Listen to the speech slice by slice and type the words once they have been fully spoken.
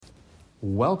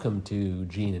Welcome to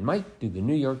Gene and Mike do the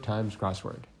New York Times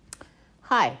crossword.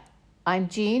 Hi, I'm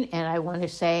Jean, and I want to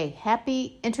say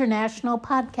Happy International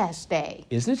Podcast Day.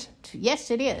 Is it? Yes,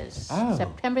 it is. Oh.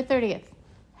 September 30th.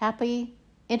 Happy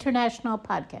International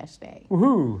Podcast Day.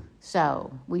 Woohoo!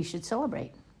 So we should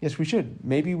celebrate. Yes, we should.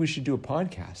 Maybe we should do a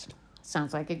podcast.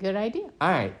 Sounds like a good idea.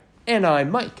 All right. And I'm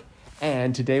Mike.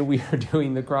 And today we are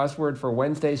doing the crossword for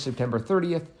Wednesday, September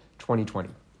 30th, 2020.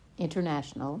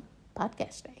 International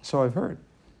Podcast Day. So I've heard.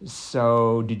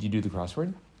 So did you do the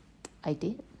crossword I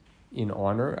did. in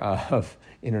honor of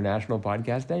International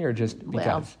Podcast Day or just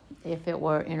because? Well, if it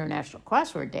were International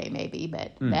Crossword Day, maybe,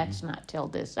 but that's not till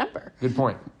December. Good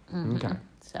point. Okay.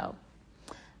 So,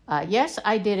 yes,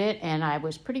 I did it, and I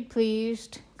was pretty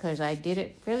pleased because I did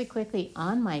it fairly quickly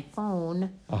on my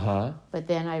phone. Uh-huh. But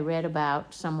then I read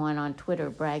about someone on Twitter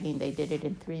bragging they did it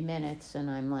in 3 minutes,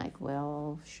 and I'm like,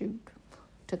 well, shoot.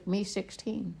 Took me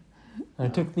 16.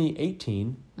 It took me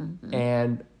 18.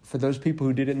 And for those people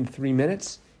who did it in 3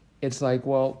 minutes, it's like,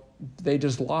 well, they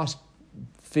just lost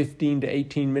 15 to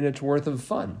 18 minutes worth of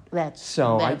fun. That's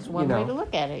one way to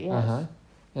look at it, yes. Uh-huh.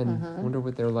 And I wonder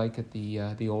what they're like at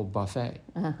the old buffet.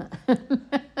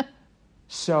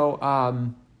 So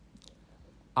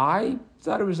I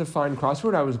thought it was a fine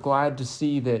crossword. I was glad to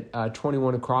see that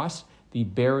 21 across, the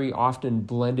berry often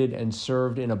blended and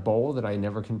served in a bowl that I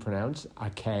never can pronounce,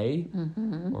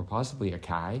 Acai, or possibly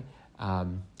Acai,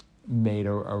 made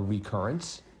a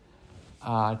recurrence.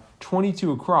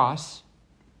 22 across,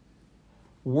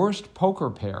 worst poker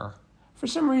pair. For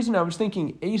some reason, I was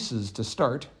thinking aces to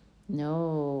start.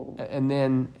 No. And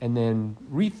then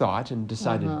rethought and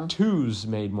decided twos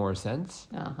made more sense.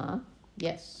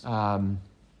 Yes.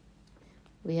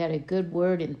 We had a good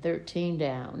word in 13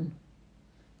 down.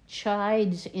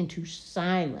 Chides into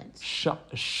silence.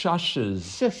 Shushes.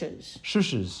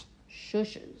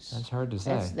 Shushes. That's hard to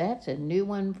say. That's a new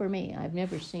one for me. I've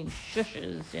never seen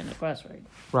shushes in a crossword.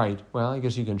 Right. Well, I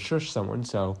guess you can shush someone.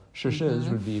 So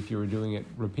shushes would be if you were doing it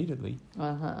repeatedly.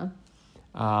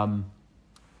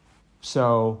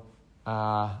 So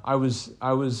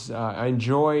I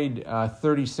enjoyed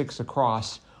 36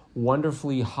 across.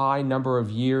 Wonderfully high number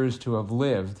of years to have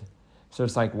lived. So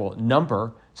it's like, well,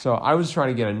 number. So I was trying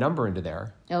to get a number into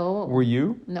there. Oh. Were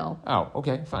you? No. Oh,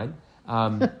 okay, fine.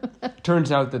 Turns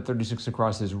out that 36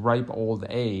 across is ripe old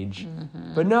age.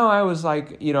 But no, I was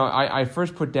like, I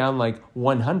first put down like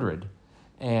 100.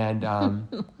 And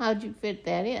how'd you fit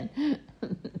that in?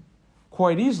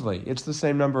 quite easily. It's the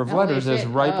same number of letters as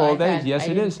ripe old age. Yes,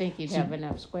 it is. I didn't think you'd have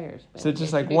enough squares. So it's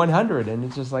just like 100, and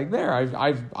it's just like there.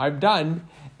 I've done,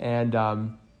 and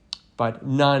but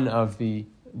none of the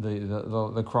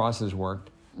crosses worked.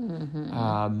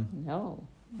 No,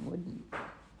 wouldn't.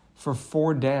 For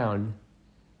 4 down,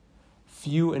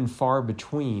 few and far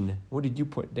between. What did you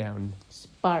put down?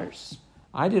 Sparse.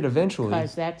 I did eventually.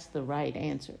 Because that's the right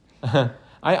answer.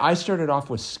 I started off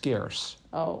with scarce.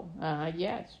 Oh,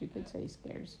 yes, you could say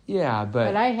scarce. Yeah,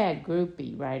 But I had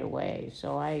groupie right away,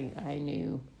 so I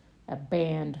knew a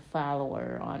band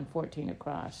follower on 14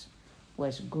 across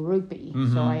was groupie,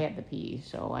 so I had the P,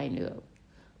 so I knew it.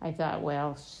 I thought,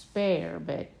 well, spare,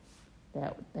 but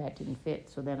that didn't fit,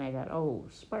 so then I thought, oh,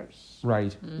 sparse.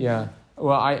 Right, yeah.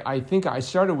 Well, I think I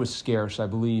started with scarce, I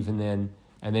believe, and then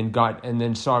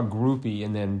saw groupie,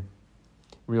 and then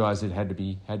realized it had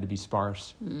to be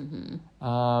sparse.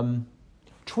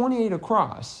 28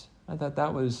 across. I thought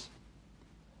that was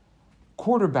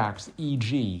quarterbacks,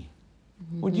 e.g.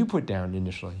 What did you put down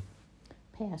initially?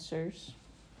 Passers.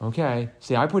 Okay.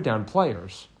 See, I put down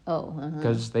players. Oh,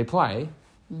 because they play.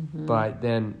 But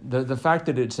then the fact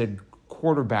that it said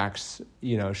quarterbacks,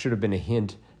 should have been a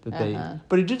hint that they.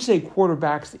 But it did say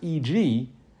quarterbacks, e.g.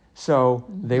 So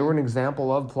they were an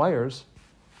example of players.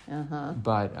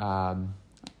 But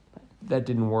that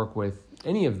didn't work with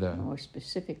any of the... More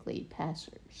specifically,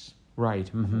 passers. Right.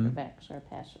 Quarterbacks are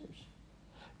passers.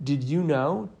 Did you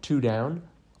know, 2 down,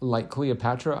 like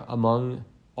Cleopatra, among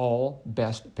all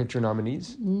Best Picture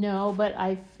nominees? No, but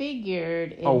I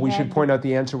figured... we should point out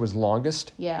the answer was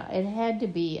longest? Yeah, it had to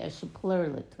be a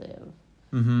superlative.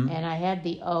 And I had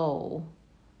the O,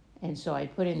 and so I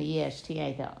put in the EST.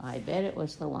 I thought, I bet it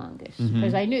was the longest.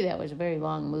 Because I knew that was a very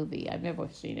long movie. I've never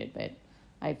seen it, but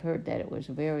I've heard that it was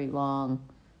a very long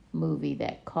movie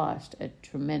that cost a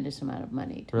tremendous amount of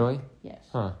money. Really? Make. Yes.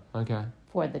 Huh, okay.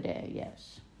 For the day,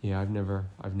 yes. Yeah, I've never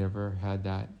had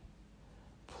that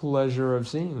pleasure of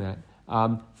seeing that.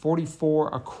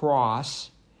 44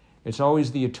 across. It's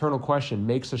always the eternal question,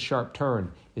 makes a sharp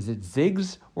turn. Is it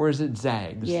zigs or is it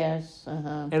zags? Yes.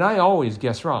 And I always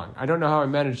guess wrong. I don't know how I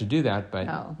managed to do that, but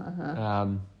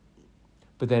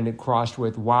but then it crossed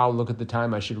with, wow, look at the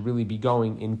time, I should really be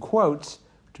going, in quotes,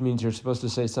 which means you're supposed to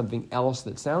say something else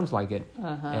that sounds like it,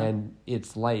 and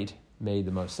it's late made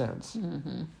the most sense.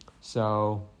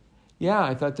 So, yeah,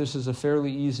 I thought this is a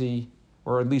fairly easy,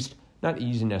 or at least not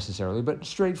easy necessarily, but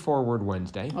straightforward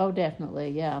Wednesday. Oh,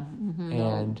 definitely, yeah.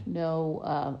 And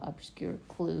no obscure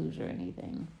clues or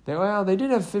anything. They did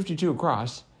have 52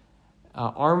 across.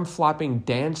 Arm-flopping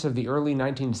dance of the early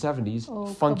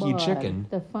 1970s, Funky Chicken.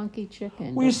 The Funky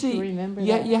Chicken. Well, you see, remember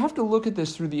that? You have to look at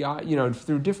this through the eye,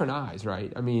 through different eyes,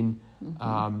 right? I mean,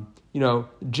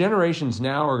 generations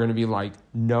now are going to be like,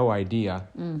 no idea.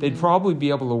 They'd probably be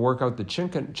able to work out the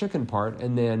chicken part,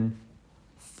 and then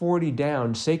 40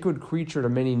 down, sacred creature to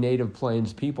many native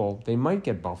plains people. They might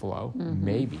get buffalo,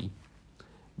 maybe,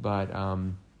 but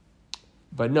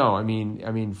no. I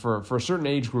mean, for a certain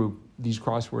age group, these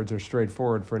crosswords are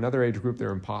straightforward. For another age group,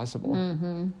 they're impossible.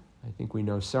 I think we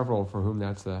know several for whom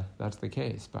that's the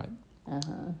case. But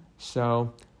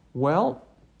so, well,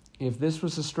 if this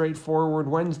was a straightforward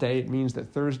Wednesday, it means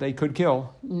that Thursday could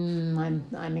kill.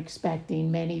 I'm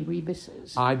expecting many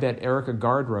rebuses. I bet Erica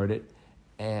Gard wrote it,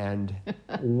 and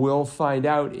we'll find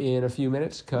out in a few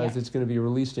minutes because it's going to be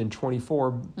released in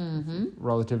 24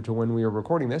 relative to when we are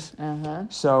recording this.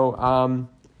 So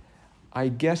I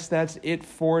guess that's it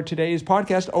for today's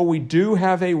podcast. Oh, we do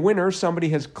have a winner. Somebody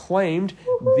has claimed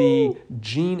the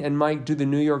Gene and Mike Do the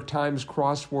New York Times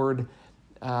Crossword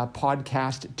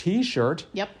podcast T-shirt.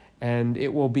 Yep. And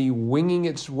it will be winging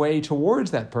its way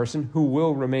towards that person, who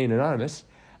will remain anonymous,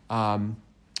 as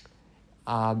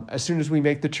soon as we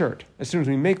make the shirt. As soon as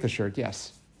we make the shirt,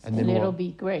 yes. And then it'll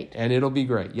be great. And it'll be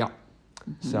great, yeah.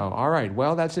 So, all right.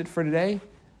 Well, that's it for today.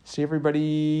 See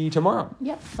everybody tomorrow.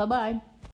 Yep. Bye-bye.